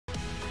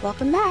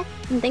Welcome back,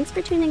 and thanks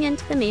for tuning in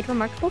to the Made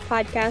Remarkable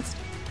podcast,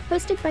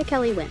 hosted by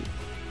Kellee Wynne.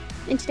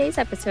 In today's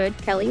episode,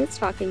 Kellee is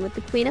talking with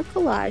the Queen of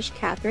Collage,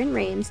 Katherine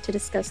Rains, to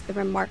discuss the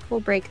remarkable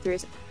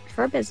breakthroughs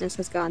her business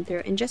has gone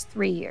through in just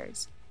 3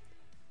 years.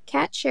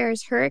 Kat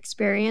shares her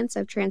experience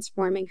of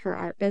transforming her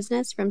art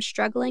business from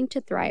struggling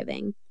to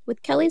thriving.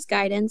 With Kellee's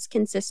guidance,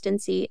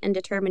 consistency, and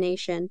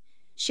determination,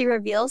 she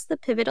reveals the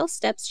pivotal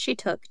steps she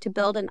took to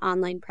build an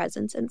online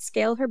presence and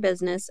scale her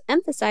business,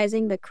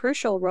 emphasizing the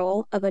crucial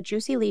role of a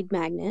juicy lead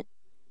magnet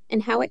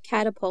and how it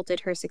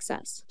catapulted her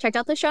success. Check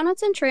out the show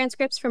notes and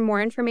transcripts for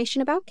more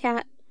information about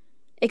Kat,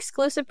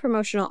 exclusive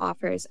promotional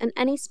offers, and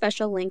any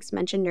special links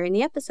mentioned during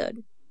the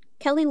episode.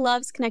 Kellee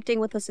loves connecting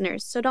with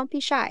listeners, so don't be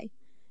shy.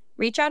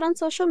 Reach out on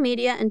social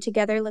media, and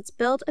together let's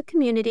build a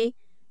community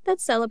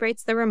that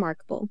celebrates the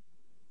remarkable.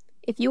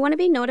 If you want to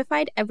be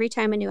notified every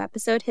time a new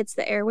episode hits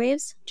the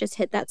airwaves, just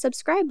hit that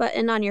subscribe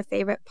button on your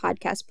favorite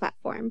podcast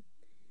platform.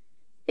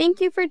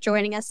 Thank you for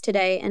joining us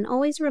today, and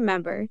always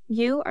remember,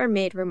 you are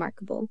made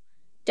remarkable,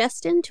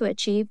 destined to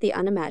achieve the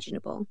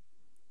unimaginable.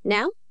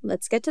 Now,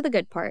 let's get to the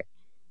good part.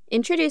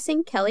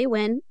 Introducing Kellee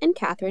Wynne and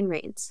Katherine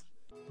Rains.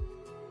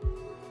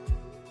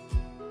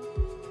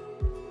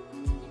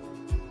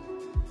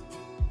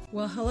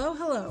 Well,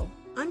 hello.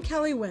 I'm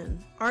Kellee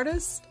Wynne,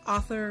 artist,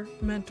 author,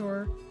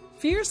 mentor,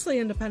 fiercely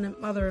independent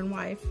mother and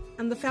wife,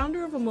 and the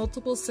founder of a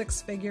multiple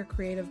six-figure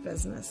creative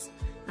business.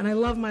 And I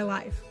love my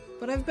life,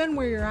 but I've been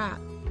where you're at.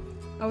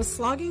 I was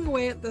slogging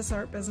away at this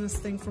art business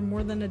thing for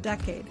more than a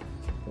decade.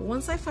 But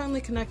once I finally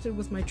connected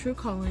with my true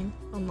calling,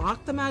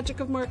 unlocked the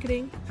magic of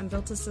marketing, and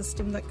built a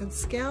system that could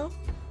scale,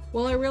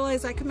 well, I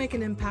realized I could make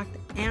an impact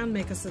and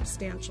make a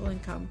substantial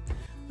income.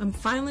 I'm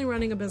finally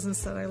running a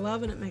business that I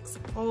love, and it makes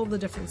all the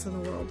difference in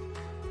the world.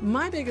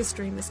 My biggest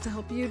dream is to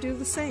help you do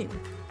the same.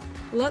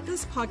 Let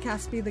this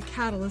podcast be the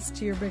catalyst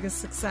to your biggest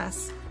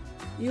success.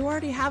 You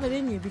already have it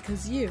in you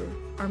because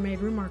you are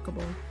made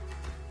remarkable.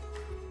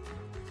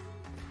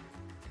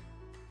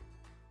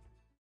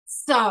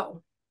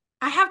 So,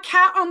 I have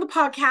Kat on the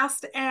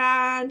podcast,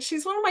 and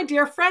she's one of my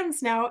dear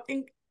friends now,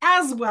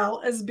 as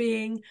well as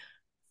being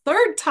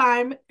third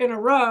time in a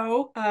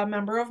row a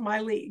member of my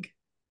league.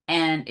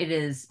 And it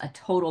is a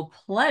total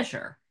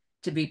pleasure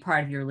to be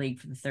part of your league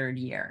for the third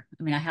year.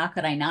 I mean, how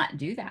could I not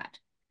do that?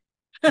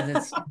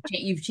 Because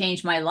you've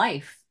changed my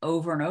life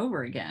over and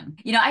over again.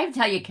 You know, I have to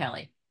tell you,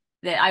 Kellee,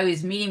 that I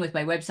was meeting with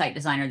my website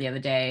designer the other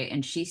day,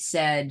 and she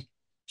said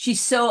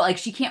she's so, like,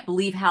 she can't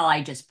believe how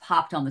I just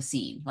popped on the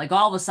scene. Like,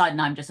 all of a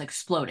sudden, I'm just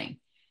exploding.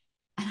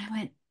 And I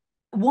went,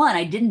 one,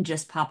 I didn't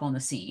just pop on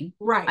the scene.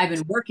 Right. I've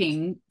been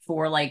working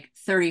for like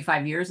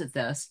 35 years at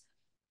this,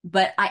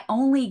 but I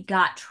only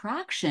got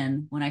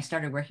traction when I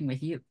started working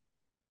with you.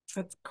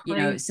 That's crazy.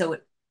 You know,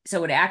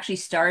 so it actually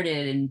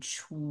started in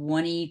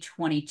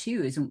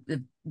 2022, is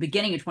the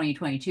beginning of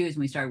 2022 is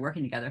when we started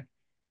working together.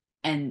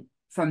 And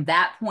from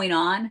that point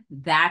on,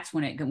 that's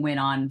when it went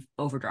on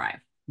overdrive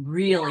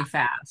really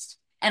fast.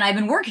 And I've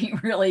been working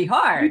really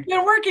hard. You've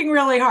been working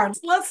really hard.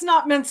 Let's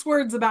not mince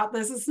words about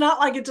this. It's not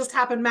like it just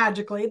happened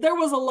magically. There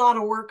was a lot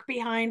of work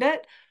behind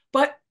it,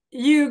 but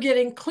you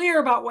getting clear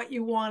about what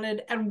you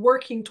wanted and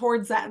working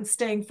towards that and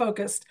staying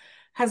focused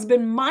has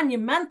been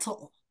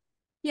monumental.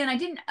 Yeah,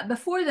 and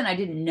before then, I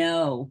didn't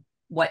know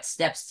what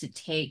steps to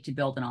take to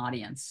build an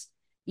audience.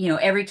 You know,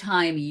 every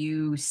time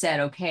you said,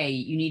 okay,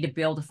 you need to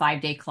build a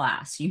 5-day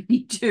class, you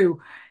need to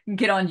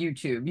get on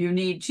YouTube, you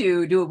need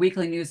to do a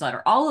weekly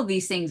newsletter, all of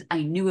these things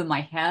I knew in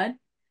my head,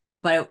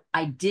 but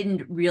I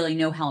didn't really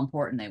know how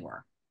important they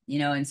were, you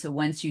know? And so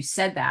once you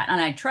said that, and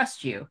I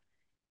trust you,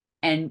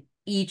 and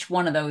each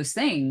one of those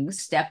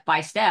things, step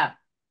by step,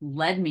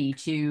 led me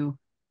to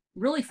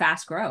really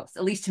fast growth.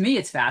 At least to me,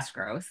 it's fast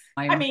growth.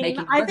 I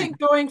think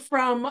going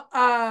from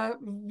a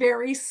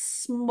very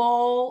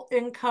small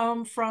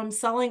income from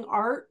selling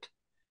art,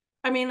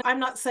 I mean, I'm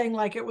not saying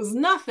like it was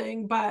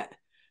nothing, but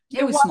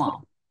it was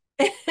small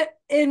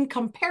in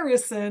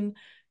comparison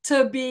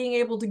to being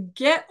able to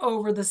get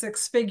over the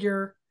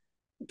 6-figure,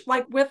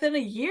 like within a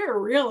year,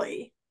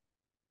 really.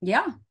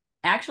 Yeah,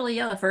 actually,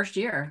 the first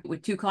year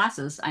with 2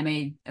 classes, I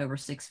made over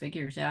 6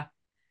 figures. Yeah.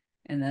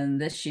 And then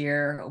this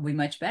year will be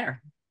much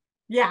better.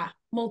 Yeah,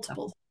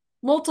 multiples.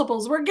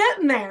 We're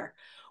getting there.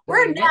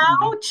 We're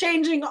now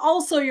changing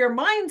also your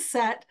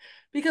mindset,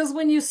 because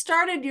when you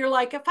started, you're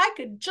like, if I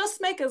could just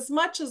make as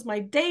much as my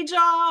day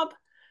job.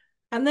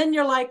 And then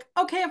you're like,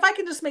 okay, if I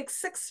can just make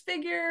 6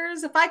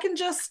 figures, if I can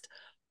just,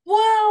 well,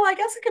 I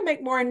guess I can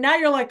make more. And now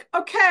you're like,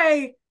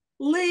 okay,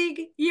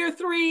 league year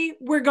 3,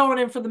 we're going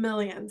in for the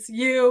millions.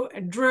 You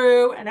and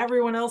Drew and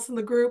everyone else in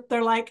the group,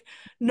 they're like,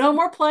 no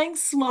more playing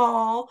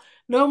small,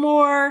 no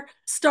more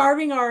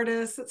starving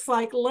artists. It's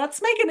like,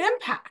 let's make an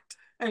impact.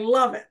 I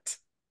love it.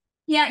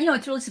 Yeah, you know,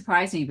 it's really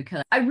surprising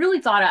because I really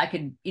thought I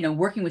could, you know,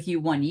 working with you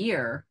 1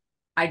 year,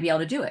 I'd be able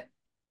to do it.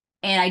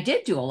 And I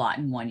did do a lot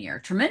in 1 year,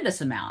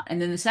 tremendous amount.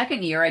 And then the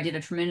second year, I did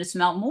a tremendous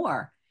amount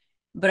more.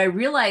 But I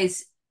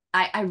realized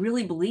I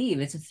really believe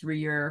it's a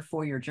 3-year,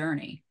 4-year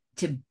journey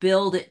to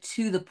build it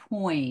to the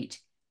point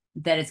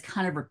that it's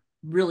kind of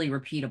really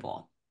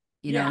repeatable.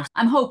 You know,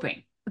 I'm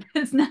hoping,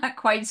 it's not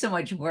quite so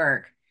much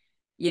work,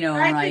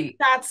 I think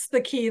that's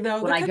the key,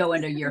 though. when The I go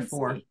into year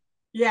 4. consistency.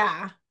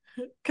 Yeah.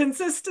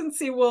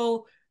 Consistency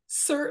will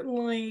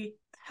certainly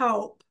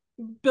help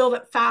build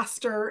it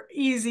faster,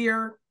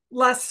 easier,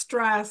 less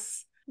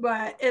stress,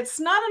 but it's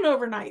not an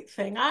overnight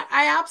thing.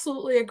 I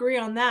absolutely agree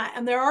on that.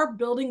 And there are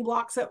building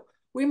blocks that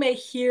we may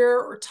hear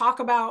or talk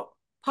about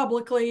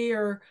publicly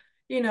or,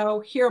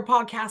 hear a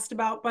podcast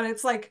about, but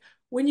it's like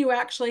when you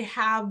actually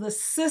have the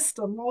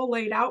system all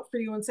laid out for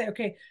you and say,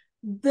 okay,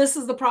 this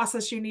is the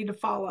process you need to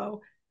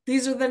follow.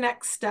 These are the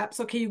next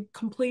steps. Okay, you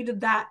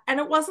completed that. And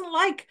it wasn't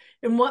like,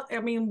 and what, I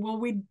mean, well,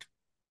 we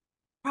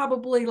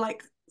probably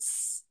like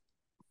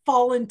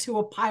fall into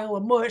a pile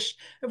of mush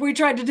if we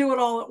tried to do it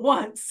all at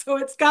once. So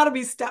it's got to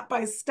be step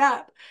by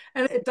step.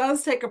 And it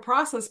does take a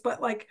process,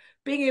 but like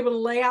being able to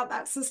lay out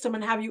that system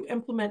and have you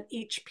implement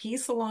each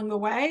piece along the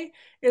way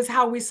is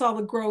how we saw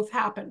the growth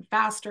happen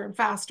faster and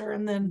faster,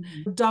 and then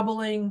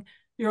doubling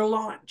your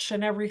launch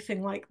and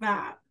everything like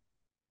that.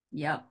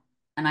 Yep.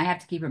 And I have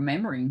to keep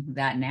remembering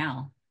that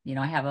now.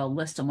 I have a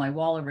list on my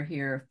wall over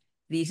here.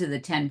 These are the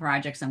 10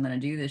 projects I'm going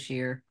to do this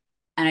year.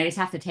 And I just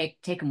have to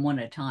take them one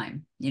at a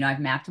time. I've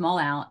mapped them all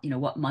out,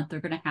 what month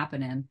they're going to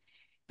happen in.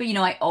 But,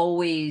 I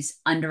always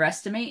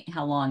underestimate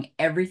how long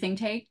everything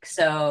takes.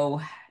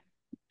 So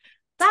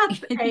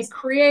that's a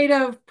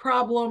creative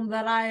problem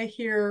that I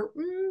hear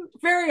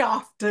very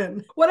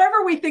often.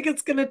 Whatever we think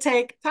it's going to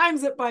take,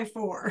 times it by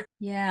 4.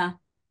 Yeah.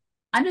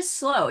 I'm just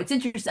slow. It's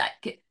interesting.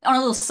 On a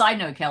little side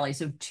note, Kellee,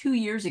 so 2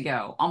 years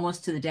ago,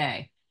 almost to the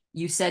day,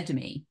 you said to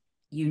me,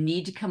 you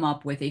need to come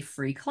up with a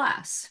free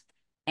class.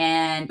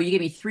 And you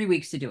gave me 3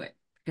 weeks to do it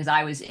because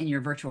I was in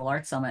your virtual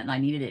art summit and I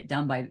needed it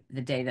done by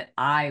the day that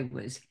I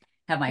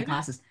have my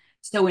classes.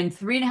 So in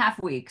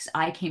 3.5 weeks,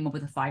 I came up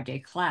with a 5-day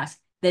class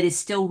that is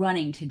still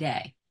running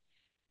today.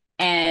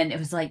 And it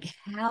was like,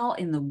 how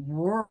in the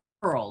world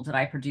did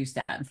I produce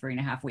that in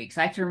 3.5 weeks?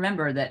 I have to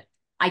remember that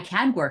I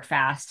can work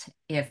fast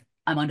if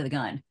I'm under the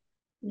gun.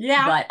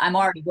 Yeah. But I'm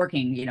already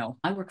working,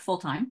 I work full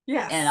time.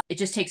 Yes. And it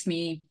just takes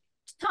me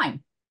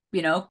time,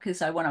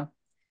 because I want to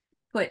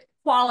put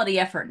quality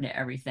effort into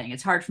everything.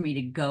 It's hard for me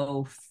to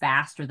go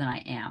faster than I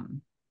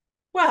am.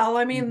 Well,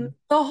 I mean,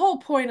 the whole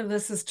point of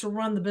this is to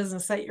run the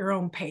business at your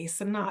own pace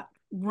and not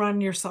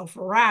run yourself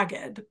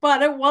ragged.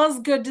 But it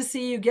was good to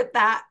see you get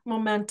that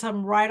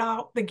momentum right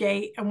out the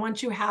gate. And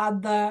once you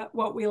had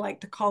what we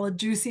like to call a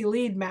juicy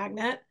lead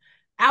magnet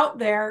out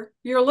there,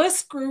 your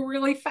list grew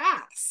really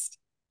fast.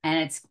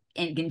 And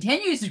it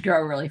continues to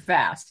grow really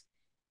fast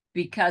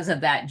because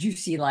of that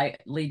juicy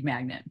lead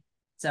magnet.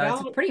 So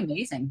it's pretty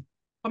amazing.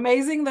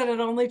 Amazing that it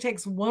only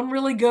takes one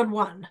really good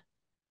one.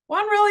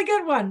 One really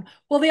good one.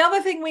 Well, the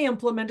other thing we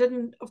implemented,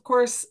 and of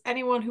course,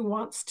 anyone who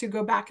wants to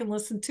go back and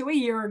listen to a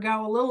year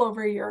ago, a little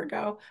over a year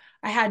ago,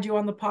 I had you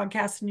on the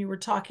podcast and you were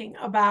talking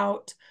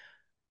about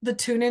the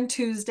Tune In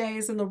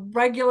Tuesdays and the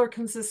regular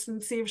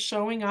consistency of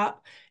showing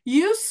up.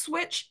 You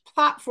switched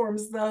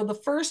platforms, though. The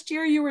first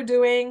year you were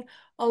doing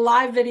a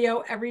live video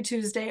every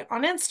Tuesday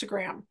on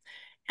Instagram.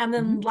 And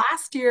then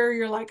last year,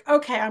 you're like,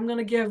 okay, I'm going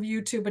to give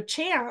YouTube a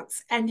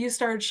chance. And you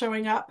started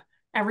showing up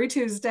every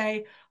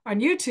Tuesday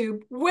on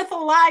YouTube with a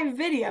live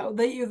video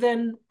that you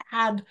then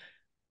had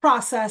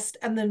processed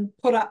and then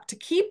put up to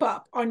keep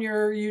up on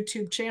your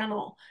YouTube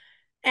channel.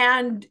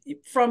 And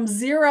from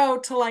 0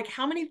 to like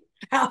how many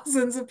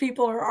thousands of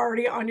people are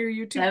already on your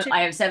YouTube channel?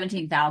 I have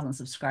 17,000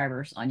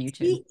 subscribers on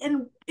YouTube.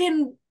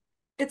 And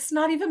it's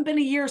not even been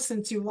a year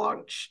since you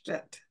launched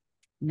it.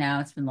 No,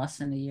 it's been less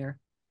than a year.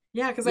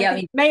 Yeah, because I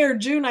think May or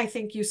June, I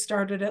think you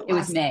started it. It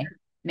was May.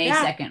 May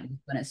 2nd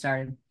when it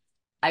started.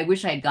 I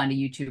wish I had gone to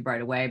YouTube right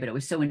away, but it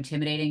was so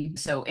intimidating.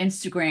 So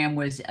Instagram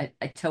was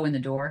a toe in the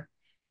door.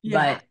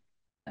 Yeah.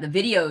 But the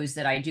videos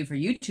that I do for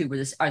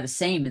YouTube are the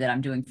same that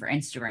I'm doing for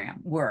Instagram.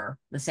 Were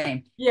the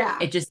same. Yeah.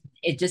 It's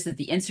just that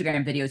the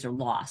Instagram videos are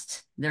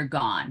lost. They're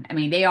gone. I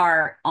mean, they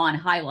are on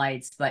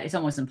highlights, but it's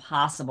almost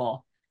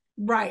impossible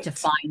to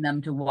find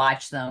them, to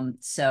watch them.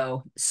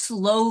 So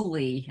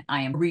slowly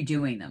I am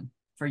redoing them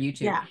for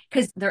YouTube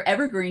because they're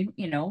evergreen.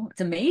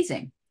 It's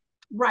amazing.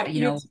 Right.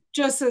 It's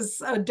just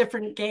as a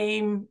different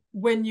game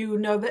when you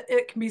know that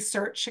it can be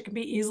searched, it can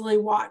be easily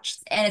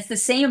watched. And it's the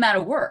same amount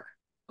of work.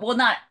 Well,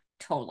 not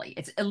totally.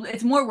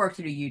 It's more work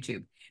to do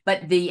YouTube,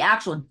 but the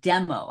actual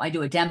demo, I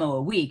do a demo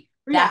a week.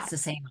 That's the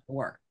same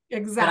work.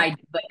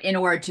 Exactly. But in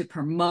order to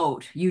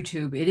promote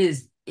YouTube, it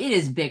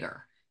is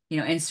bigger.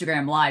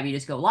 Instagram Live, you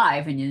just go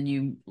live and then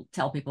you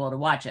tell people to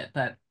watch it,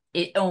 but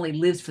it only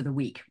lives for the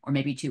week or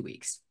maybe 2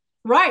 weeks.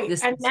 Right.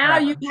 And now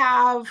you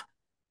have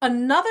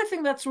another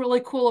thing that's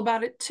really cool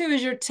about it too,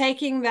 is you're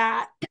taking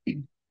that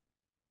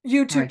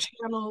YouTube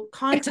channel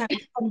content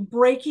and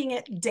breaking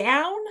it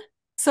down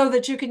so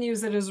that you can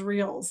use it as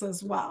reels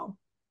as well.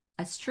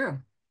 That's true.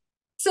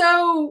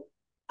 So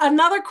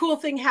another cool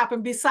thing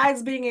happened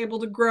besides being able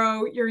to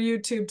grow your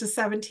YouTube to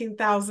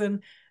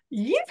 17,000.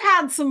 You've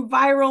had some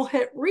viral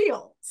hit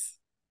reels.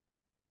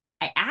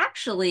 I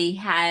actually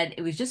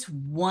it was just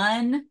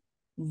one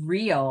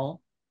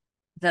reel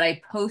that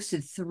I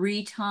posted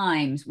 3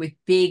 times with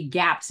big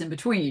gaps in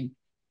between.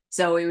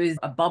 So it was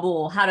a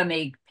bubble, how to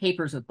make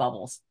papers with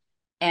bubbles.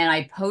 And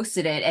I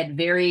posted it at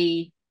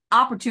very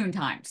opportune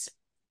times.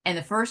 And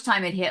the first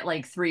time it hit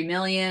like 3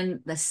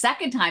 million. The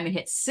second time it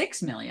hit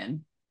 6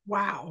 million.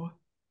 Wow.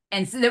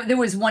 And so there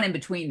was one in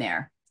between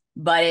there,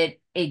 but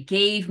it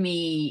gave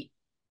me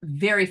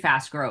very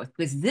fast growth,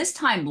 because this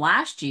time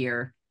last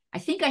year, I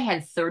think I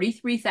had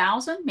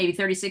 33,000, maybe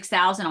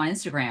 36,000 on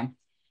Instagram.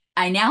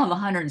 I now have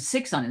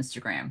 106 on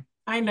Instagram.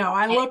 I know.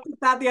 I looked at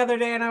that the other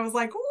day and I was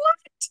like, what?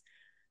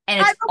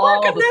 And I've it's been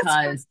all working this for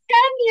because 10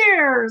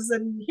 years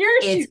and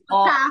here she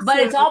but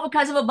passes. it's all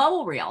because of a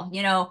bubble reel,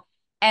 you know.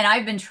 And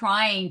I've been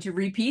trying to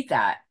repeat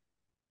that.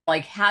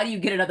 Like, how do you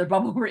get another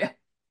bubble reel?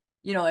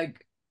 You know,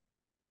 like,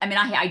 I mean,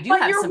 I do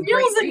But have your some great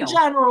reels in reels.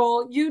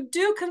 general, you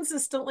do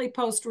consistently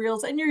post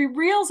reels and your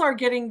reels are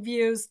getting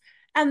views.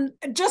 And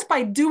just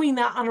by doing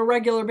that on a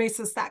regular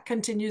basis, that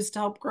continues to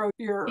help grow It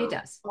your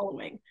does.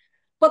 following.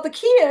 But the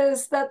key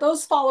is that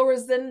those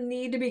followers then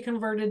need to be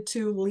converted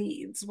to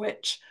leads,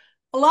 which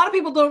a lot of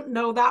people don't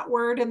know that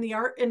word in the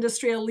art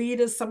industry. A lead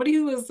is somebody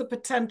who has the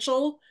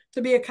potential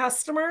to be a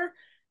customer,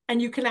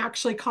 and you can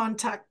actually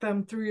contact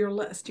them through your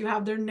list. You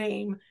have their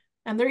name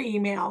and their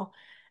email,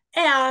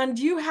 and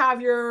you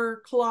have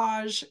your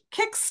collage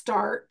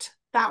kickstart.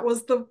 That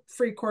was the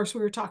free course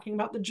we were talking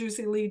about, the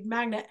Juicy Lead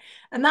Magnet.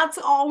 And that's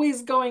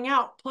always going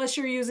out. Plus,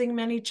 you're using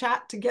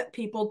ManyChat to get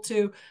people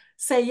to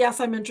say, yes,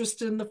 I'm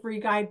interested in the free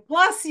guide.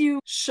 Plus, you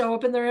show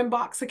up in their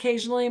inbox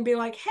occasionally and be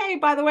like, hey,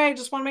 by the way, I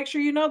just want to make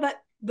sure you know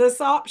that this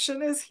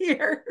option is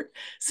here.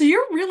 So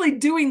you're really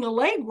doing the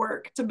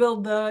legwork to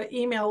build the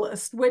email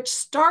list, which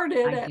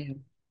started I do.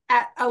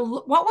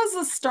 what was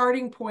the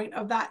starting point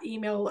of that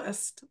email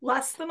list?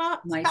 Less than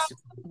a My thousand?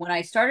 When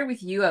I started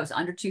with you, I was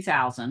under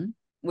 2,000,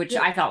 which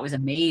Yeah. I thought was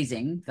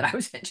amazing that I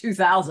was at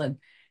 2,000.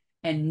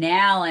 And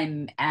now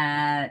I'm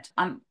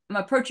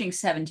approaching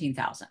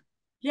 17,000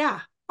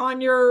 Yeah. On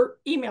your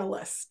email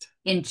list.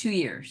 in 2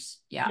 years.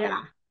 Yeah.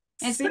 Yeah.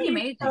 And it's pretty See,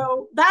 amazing.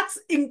 so that's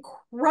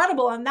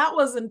incredible. And that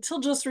was until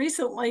just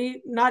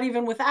recently, not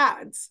even with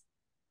ads.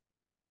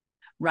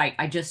 Right.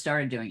 I just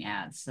started doing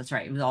ads. That's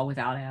right. It was all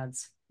without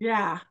ads.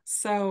 Yeah.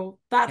 So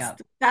Yeah.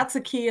 that's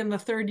a key in the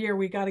third year.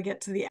 We got to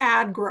get to the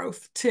ad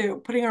growth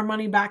too, putting our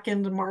money back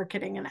into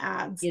marketing and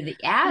ads. Yeah, the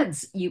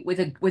ads you with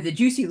a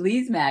juicy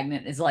leads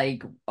magnet is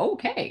like,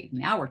 okay,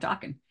 now we're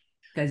talking.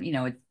 Because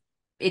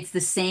it's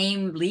the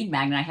same lead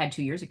magnet I had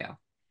 2 years ago.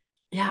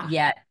 Yeah.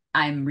 Yet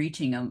I'm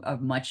reaching a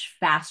much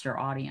faster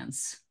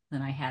audience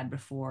than I had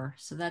before.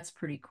 So that's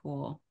pretty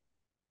cool.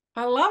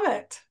 I love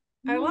it.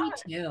 I love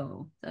Me it.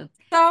 too. So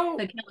So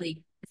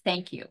Kellee,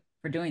 thank you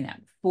for doing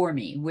that for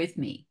me, with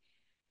me,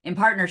 in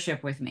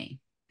partnership with me,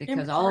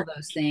 because all of important.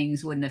 those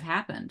things wouldn't have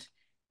happened.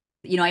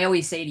 I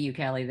always say to you,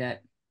 Kellee,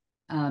 that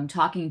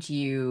talking to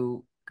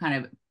you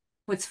kind of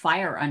puts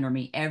fire under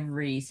me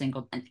every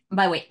single, and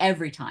by the way,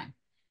 every time.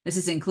 This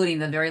is including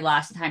the very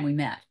last time we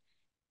met.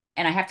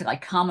 And I have to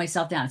like calm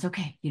myself down. It's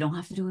okay. You don't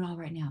have to do it all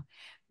right now.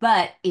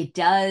 But it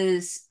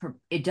does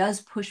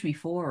push me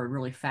forward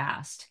really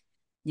fast.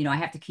 I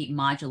have to keep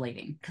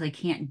modulating because I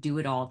can't do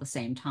it all at the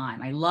same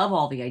time. I love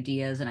all the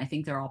ideas and I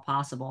think they're all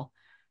possible,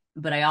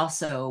 but I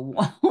also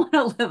want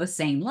to live a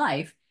sane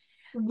life.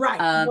 Right.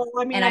 Well,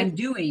 I mean,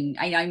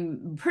 And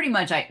I'm pretty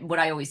much, what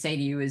I always say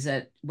to you is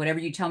that whatever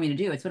you tell me to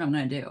do, it's what I'm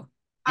going to do.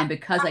 I, And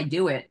because I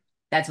do it,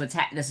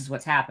 this is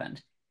what's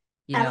happened,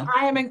 you and know?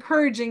 I am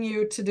encouraging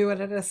you to do it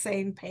at a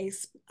sane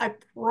pace. I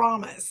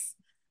promise.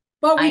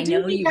 But we I do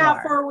know need you to have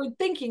are. forward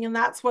thinking, and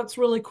that's what's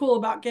really cool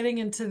about getting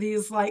into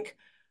these like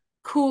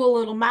cool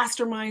little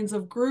masterminds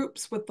of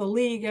groups with the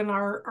league and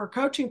our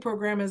coaching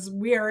program is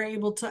we are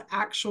able to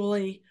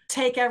actually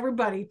take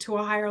everybody to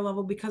a higher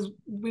level because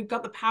we've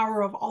got the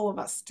power of all of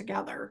us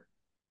together.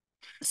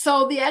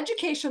 So the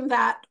education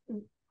that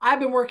I've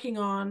been working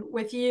on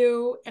with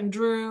you and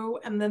Drew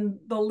and then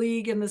the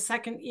league in the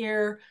second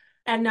year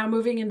and now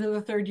moving into the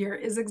third year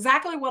is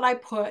exactly what I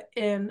put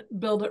in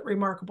Build It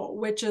Remarkable,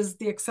 which is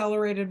the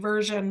accelerated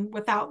version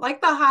without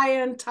like the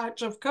high-end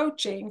touch of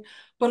coaching,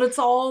 but it's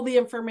all the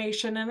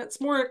information and it's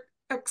more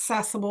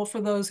accessible for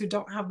those who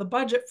don't have the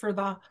budget for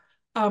the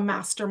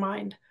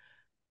mastermind.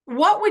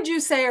 What would you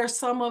say are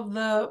some of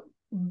the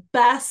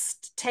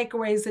best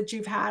takeaways that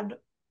you've had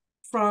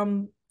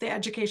from the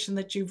education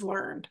that you've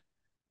learned?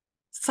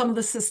 Some of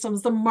the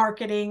systems, the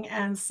marketing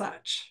and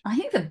such. I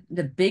think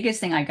the biggest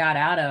thing I got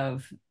out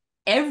of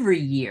every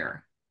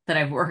year that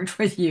I've worked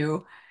with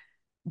you,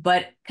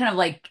 but kind of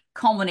like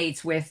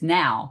culminates with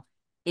now,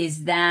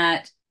 is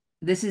that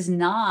this is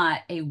not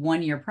a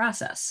 1 year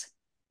process.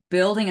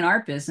 Building an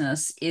art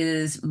business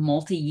is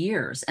multi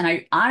years. And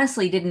I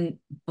honestly didn't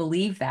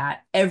believe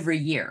that every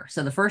year.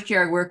 So the first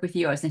year I worked with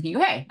you, I was thinking,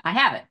 hey, I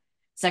have it.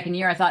 Second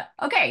year, I thought,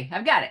 okay,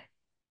 I've got it.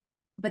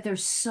 But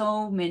there's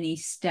so many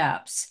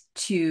steps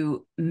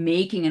to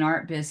making an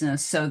art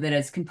business so that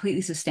it's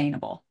completely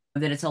sustainable,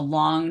 that it's a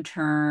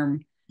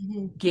long-term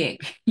Mhm.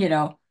 gig, you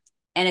know.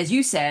 And as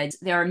you said,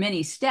 there are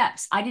many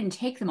steps. I didn't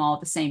take them all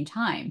at the same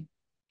time.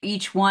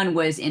 Each one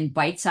was in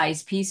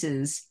bite-sized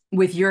pieces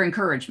with your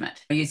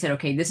encouragement. You said,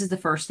 okay, this is the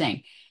first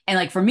thing. And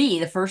like for me,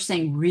 the first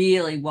thing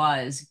really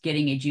was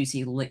getting a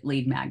juicy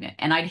lead magnet.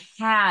 And I'd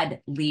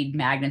had lead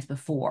magnets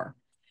before,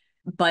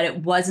 but it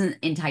wasn't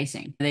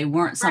enticing. They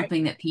weren't Right.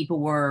 something that people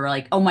were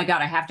like, oh my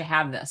God, I have to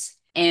have this.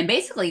 And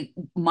basically,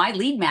 my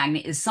lead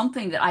magnet is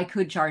something that I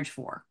could charge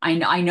for.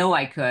 I know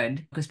I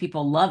could because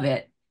people love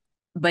it,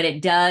 but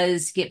it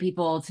does get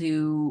people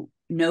to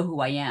know who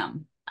I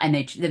am, and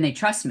then they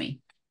trust me.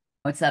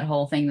 It's that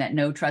whole thing, that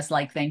no trust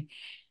like thing,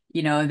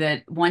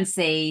 that once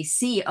they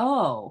see,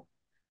 oh,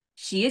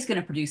 she is going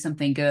to produce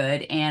something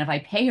good, and if I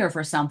pay her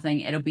for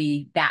something, it'll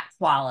be that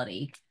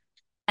quality.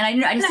 And I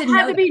And just it didn't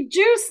had know to that. be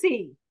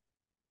juicy.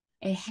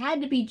 It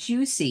had to be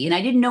juicy. And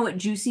I didn't know what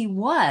juicy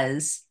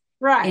was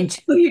Right.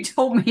 until you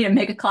told me to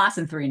make a class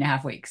in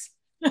 3.5 weeks.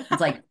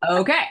 It's like,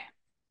 okay,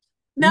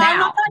 Now, I'm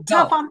not now that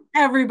tough go. on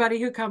everybody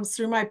who comes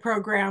through my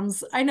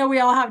programs. I know we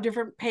all have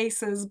different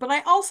paces, but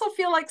I also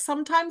feel like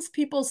sometimes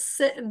people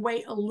sit and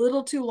wait a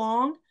little too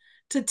long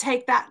to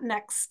take that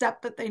next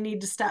step that they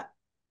need to that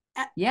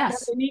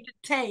Yes. they need to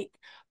take.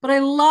 But I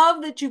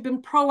love that you've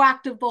been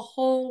proactive the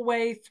whole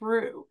way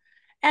through.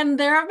 And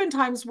there have been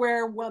times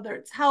where, whether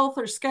it's health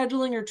or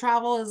scheduling or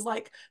travel has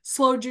like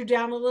slowed you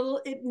down a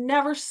little, it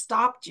never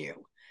stopped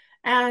you.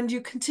 And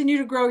you continue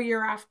to grow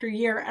year after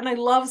year. And I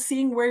love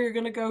seeing where you're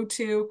going to go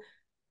to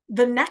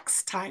the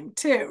next time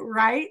too,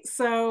 right?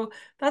 So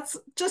that's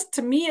just,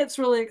 to me, it's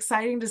really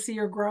exciting to see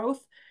your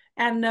growth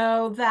and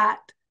know that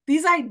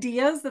these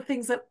ideas, the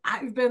things that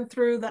I've been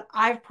through, that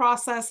I've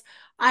processed,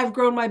 I've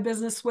grown my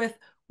business with,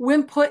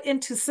 when put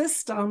into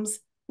systems,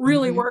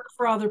 really Hmm. work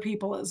for other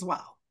people as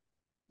well.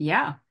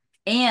 Yeah.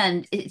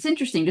 And it's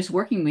interesting just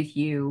working with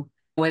you,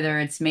 whether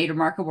it's Made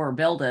Remarkable or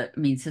Build It, I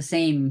mean, it's the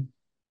same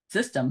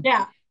system,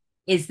 Yeah.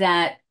 is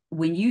that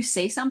when you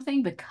say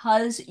something,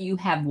 because you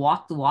have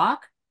walked the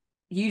walk,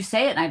 you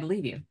say it and I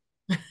believe you.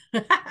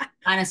 Well,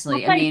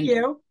 Honestly, I thank mean,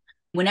 you.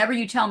 whenever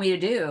you tell me to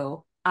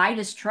do, I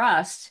just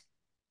trust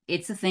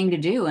it's the thing to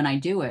do and I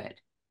do it.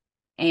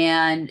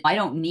 And I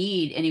don't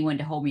need anyone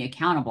to hold me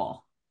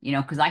accountable,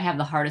 because I have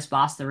the hardest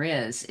boss there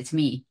is. It's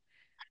me.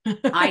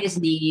 I just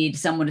need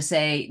someone to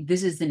say,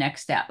 this is the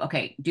next step.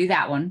 Okay, do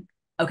that one.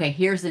 Okay,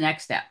 here's the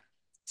next step.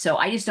 So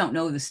I just don't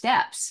know the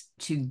steps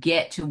to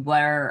get to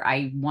where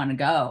I want to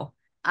go.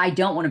 I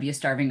don't want to be a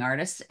starving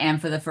artist. And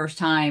for the first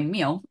time,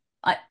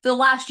 the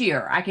last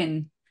year, I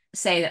can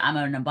say that I'm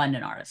an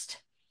abundant artist.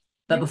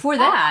 But You before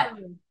that, are.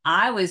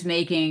 I was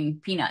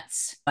making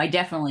peanuts. I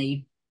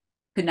definitely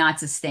could not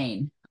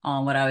sustain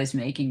on what I was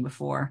making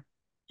before.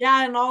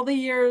 Yeah, in all the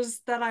years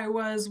that I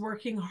was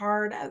working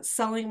hard at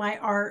selling my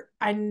art,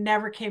 I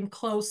never came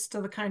close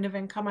to the kind of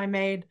income I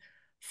made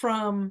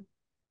from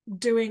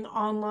doing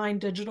online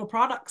digital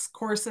products,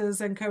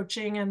 courses and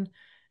coaching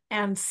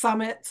and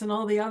summits and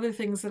all the other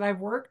things that I've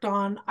worked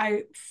on.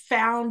 I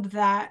found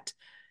that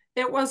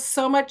it was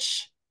so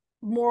much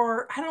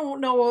more, I don't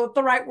know what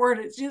the right word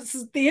is,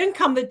 just the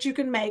income that you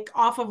can make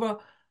off of a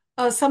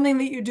something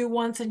that you do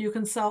once and you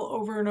can sell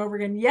over and over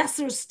again. Yes,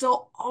 there's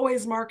still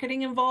always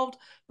marketing involved,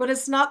 but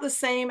it's not the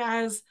same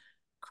as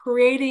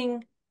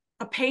creating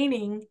a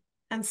painting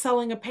and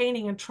selling a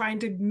painting and trying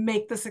to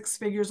make the six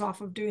figures off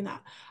of doing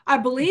that. I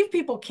believe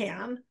people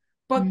can,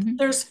 but Mhm.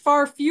 there's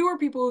far fewer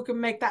people who can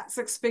make that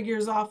six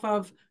figures off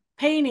of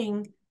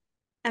painting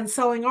and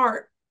selling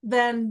art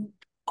than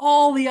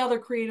all the other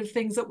creative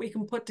things that we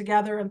can put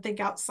together and think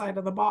outside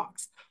of the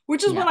box,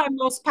 which is what Yeah. I'm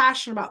most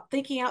passionate about,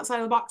 thinking outside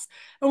of the box.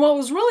 And what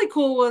was really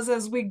cool was,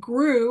 as we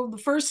grew, the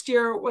first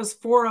year it was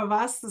four of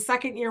us. The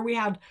second year we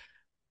had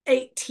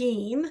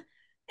 18,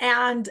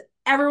 and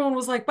everyone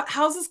was like, but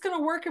how's this going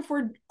to work if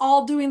we're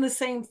all doing the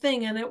same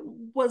thing? And it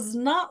was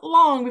not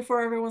long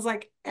before everyone was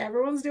like,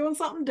 everyone's doing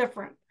something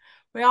different.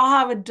 We all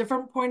have a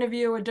different point of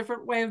view, a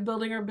different way of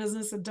building our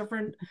business, a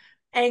different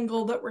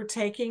angle that we're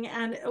taking,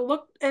 and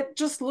it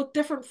just looked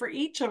different for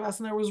each of us,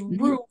 and there was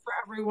room Mhm. for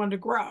everyone to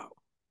grow.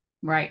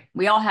 Right.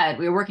 We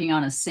were working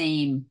on a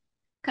same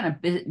kind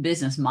of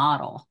business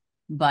model,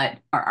 but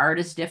our art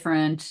is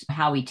different.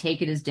 How we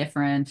take it is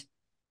different.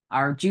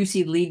 Our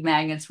juicy lead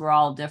magnets were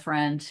all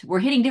different. We're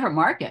hitting different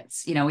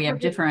markets. We have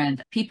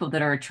different people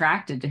that are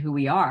attracted to who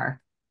we are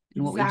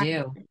and what we do.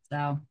 Exactly.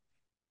 So,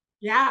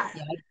 Yeah.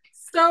 yeah,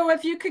 So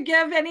if you could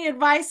give any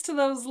advice to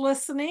those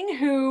listening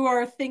who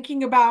are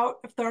thinking about,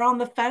 if they're on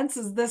the fence,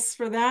 is this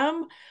for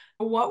them?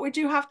 What would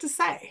you have to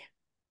say?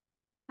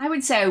 I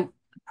would say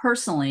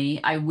personally,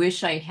 I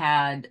wish I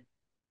had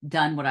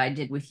done what I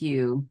did with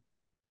you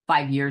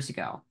 5 years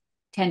ago,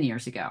 10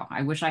 years ago.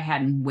 I wish I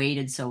hadn't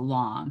waited so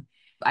long.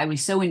 I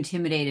was so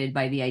intimidated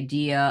by the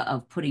idea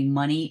of putting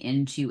money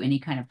into any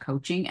kind of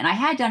coaching. And I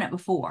had done it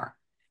before,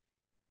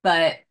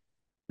 but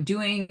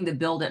doing the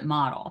build it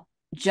model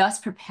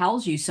just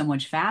propels you so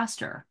much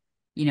faster.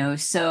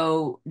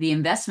 So the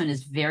investment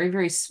is very,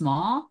 very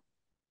small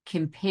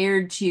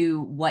compared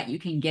to what you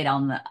can get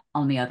on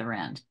the other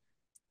end.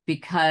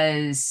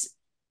 Because,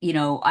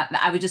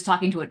 I was just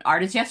talking to an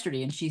artist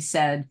yesterday and she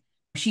said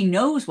she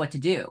knows what to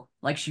do.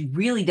 Like she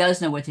really does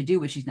know what to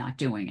do, but she's not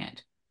doing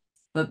it.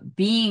 But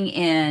being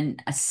in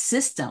a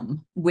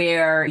system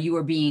where you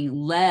are being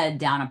led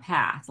down a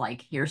path,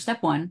 like here's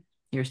step one,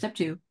 here's step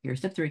two, here's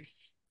step three,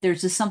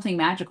 there's just something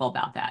magical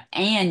about that.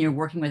 And you're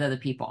working with other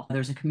people.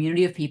 There's a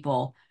community of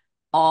people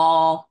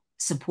all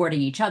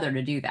supporting each other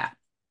to do that.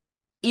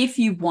 If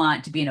you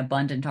want to be an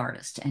abundant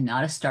artist and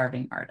not a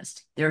starving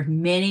artist, there are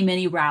many,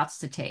 many routes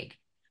to take,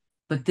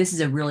 but this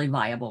is a really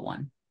viable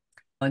one.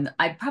 And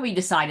I probably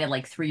decided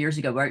like 3 years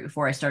ago, right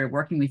before I started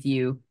working with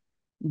you,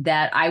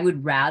 that I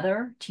would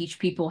rather teach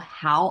people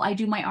how I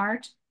do my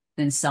art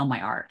than sell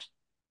my art.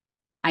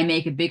 I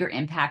make a bigger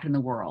impact in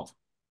the world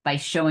by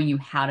showing you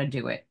how to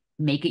do it,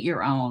 make it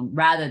your own,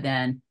 rather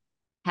than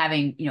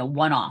having,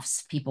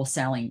 one-offs, people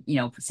selling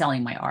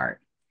my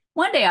art.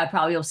 One day I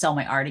probably will sell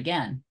my art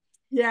again,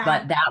 Yeah.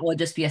 but that will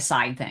just be a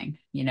side thing,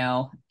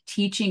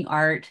 teaching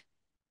art.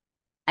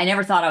 I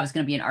never thought I was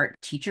going to be an art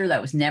teacher.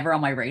 That was never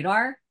on my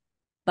radar,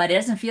 but it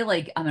doesn't feel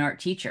like I'm an art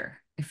teacher.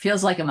 It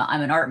feels like I'm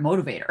an art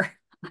motivator.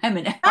 I'm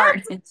an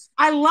art.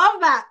 I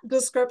love that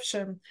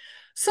description.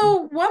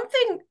 So one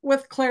thing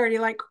with clarity,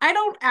 like I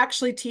don't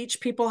actually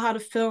teach people how to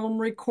film,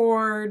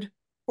 record,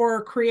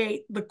 or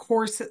create the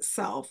course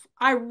itself.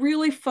 I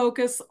really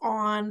focus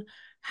on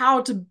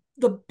how to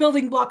the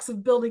building blocks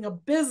of building a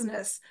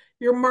business,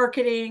 your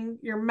marketing,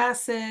 your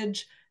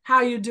message,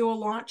 how you do a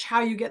launch,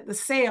 how you get the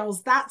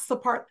sales. That's the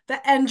part,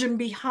 the engine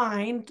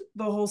behind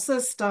the whole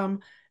system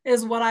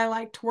is what I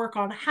like to work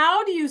on.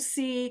 How do you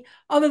see,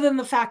 other than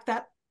the fact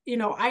that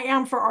I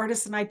am for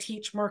artists and I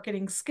teach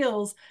marketing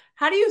skills.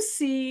 How do you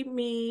see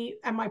me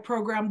and my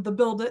program, the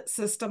Build It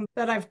system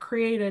that I've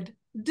created,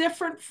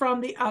 different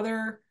from the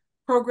other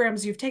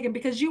programs you've taken?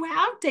 Because you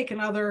have taken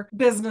other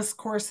business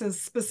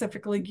courses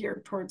specifically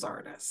geared towards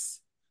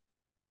artists.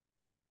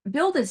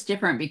 Build is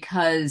different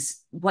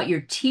because what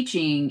you're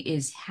teaching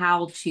is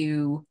how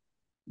to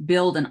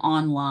build an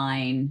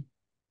online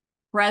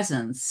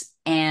presence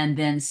and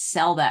then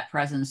sell that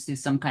presence through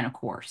some kind of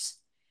course.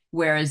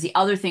 Whereas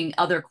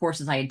other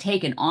courses I had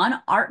taken on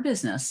art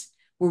business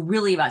were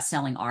really about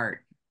selling art.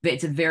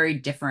 It's a very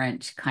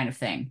different kind of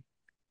thing.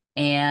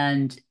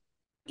 And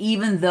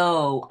even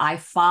though I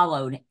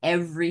followed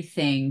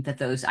everything that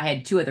I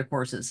had two other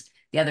courses,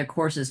 the other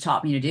courses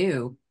taught me to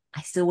do,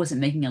 I still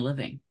wasn't making a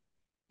living.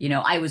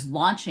 I was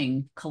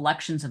launching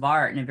collections of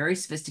art in a very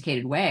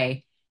sophisticated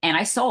way, and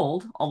I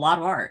sold a lot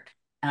of art,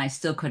 and I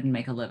still couldn't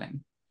make a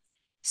living.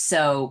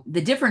 So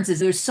the difference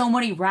is there's so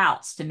many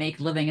routes to make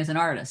a living as an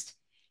artist,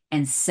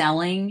 and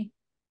selling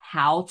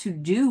how to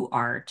do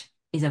art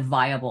is a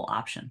viable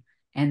option.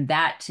 And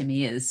that to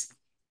me is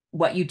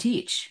what you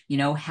teach.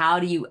 How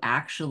do you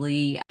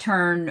actually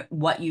turn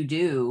what you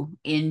do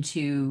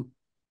into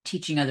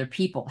teaching other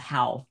people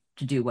how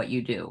to do what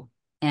you do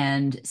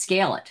and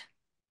scale it?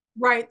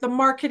 Right. The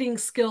marketing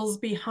skills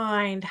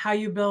behind how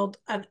you build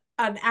an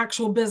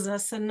actual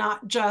business and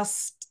not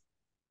just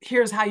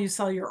here's how you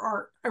sell your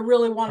art. I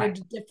really wanted Right.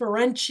 to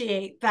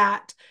differentiate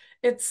that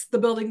it's the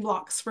building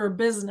blocks for a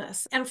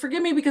business. And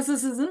forgive me because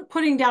this isn't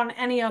putting down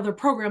any other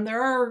program.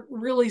 There are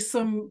really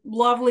some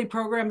lovely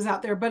programs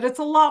out there, but it's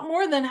a lot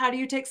more than how do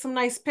you take some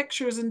nice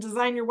pictures and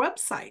design your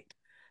website.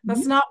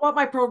 That's Mhm. not what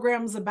my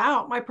program's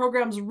about. My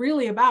program's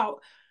really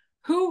about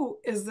who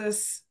is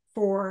this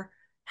for?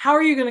 How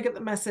are you going to get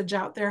the message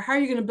out there? How are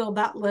you going to build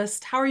that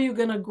list? How are you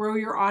going to grow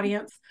your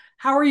audience?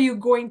 How are you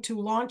going to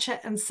launch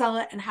it and sell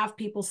it and have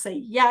people say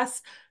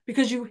yes?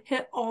 Because you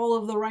hit all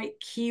of the right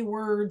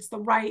keywords, the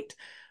right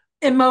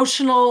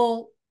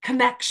emotional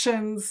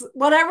connections,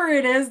 whatever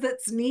it is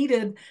that's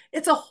needed.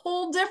 It's a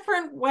whole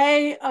different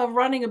way of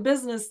running a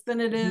business than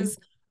it Mhm. is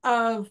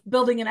of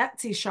building an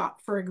Etsy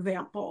shop, for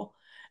example.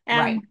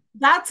 Right. And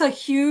that's a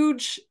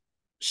huge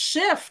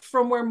shift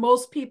from where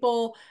most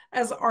people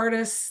as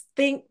artists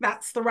think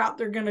that's the route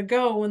they're going to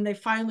go when they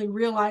finally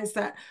realize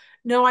that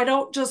no, I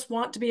don't just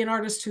want to be an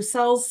artist who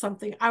sells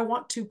something. I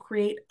want to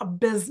create a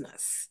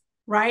business,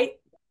 right?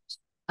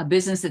 A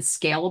business that's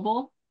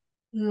scalable,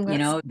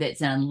 That's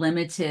that's an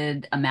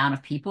unlimited amount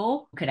of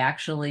people could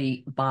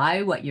actually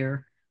buy what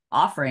you're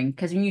offering.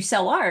 Because when you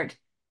sell art,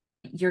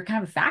 you're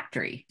kind of a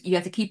factory. You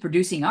have to keep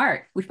producing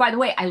art, which, by the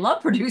way, I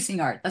love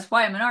producing art. That's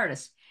why I'm an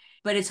artist.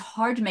 But it's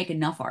hard to make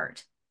enough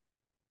art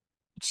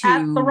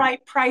at the to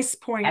right price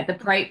at point. the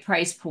right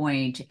price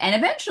point. And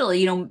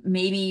eventually,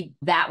 maybe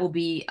that will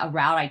be a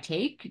route I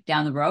take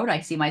down the road. I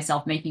see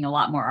myself making a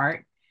lot more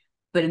art.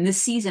 But in this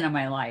season of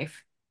my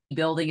life,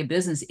 building a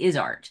business is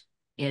art.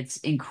 It's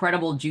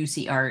incredible,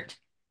 juicy art.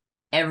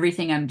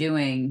 Everything I'm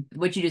doing,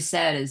 what you just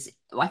said is,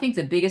 I think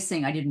the biggest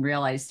thing I didn't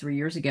realize 3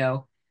 years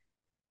ago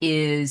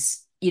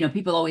is,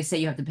 people always say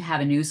you have to have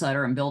a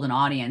newsletter and build an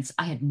audience.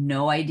 I had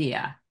no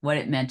idea what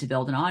it meant to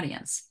build an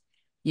audience.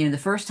 The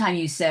first time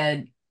you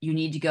said you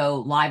need to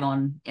go live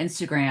on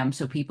Instagram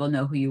so people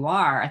know who you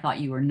are, I thought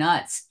you were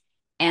nuts.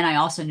 And I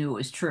also knew it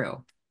was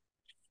true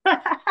I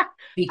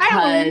am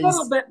a little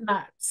because bit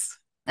nuts.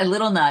 a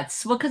little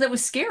nuts. Well, because it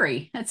was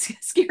scary. That's a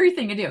scary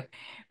thing to do.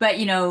 But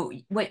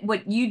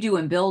what you do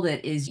and build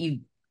it is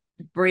you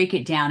break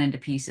it down into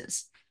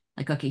pieces.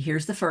 like, okay,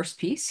 here's the first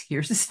piece,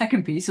 here's the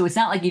second piece. So it's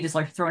not like you just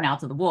like thrown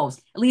out to the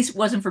wolves. At least it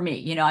wasn't for me.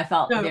 You know, I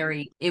felt No.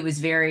 it was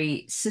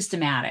very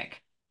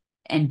systematic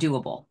and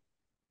doable.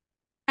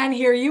 And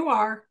here you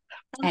are.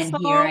 I'm And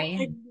here I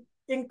so am.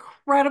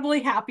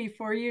 incredibly happy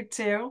for you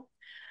too.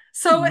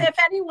 So if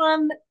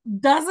anyone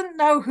doesn't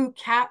know who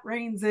Kat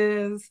Rains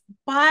is,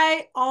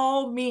 by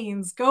all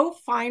means, go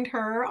find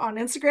her on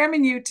Instagram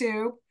and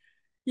YouTube.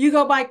 You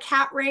go by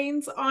Kat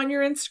Rains on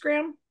your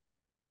Instagram?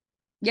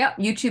 Yep.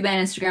 YouTube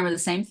and Instagram are the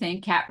same thing.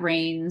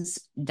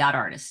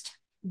 catrains.artist.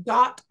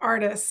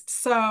 .artist.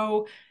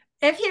 So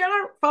if you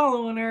aren't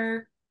following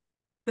her,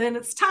 then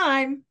it's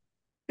time.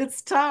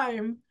 It's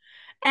time.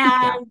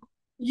 Yeah. And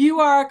you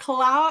are a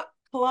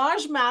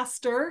collage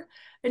master,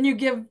 and you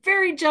give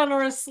very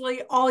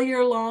generously all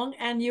year long.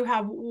 And you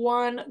have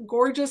one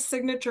gorgeous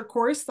signature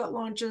course that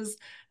launches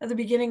at the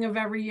beginning of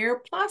every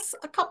year, plus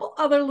a couple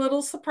other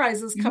little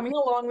surprises coming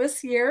along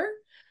this year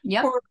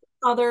Yep. for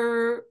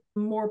other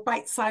more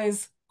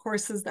bite-sized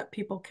courses that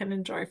people can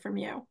enjoy from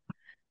you.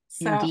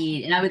 So,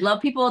 Indeed. And I would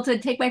love people to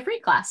take my free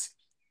class,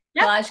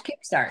 yep. Collage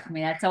Kickstart. I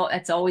mean,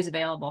 that's always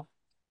available.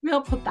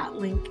 We'll put that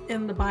link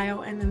in the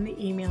bio and in the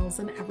emails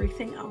and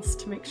everything else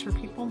to make sure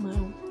people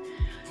know.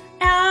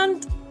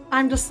 And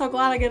I'm just so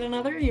glad I get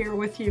another year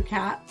with you,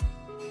 Kat.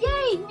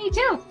 Yay, me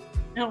too.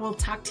 And we'll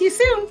talk to you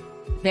soon.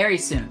 Very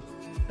soon.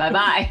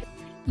 Bye-bye.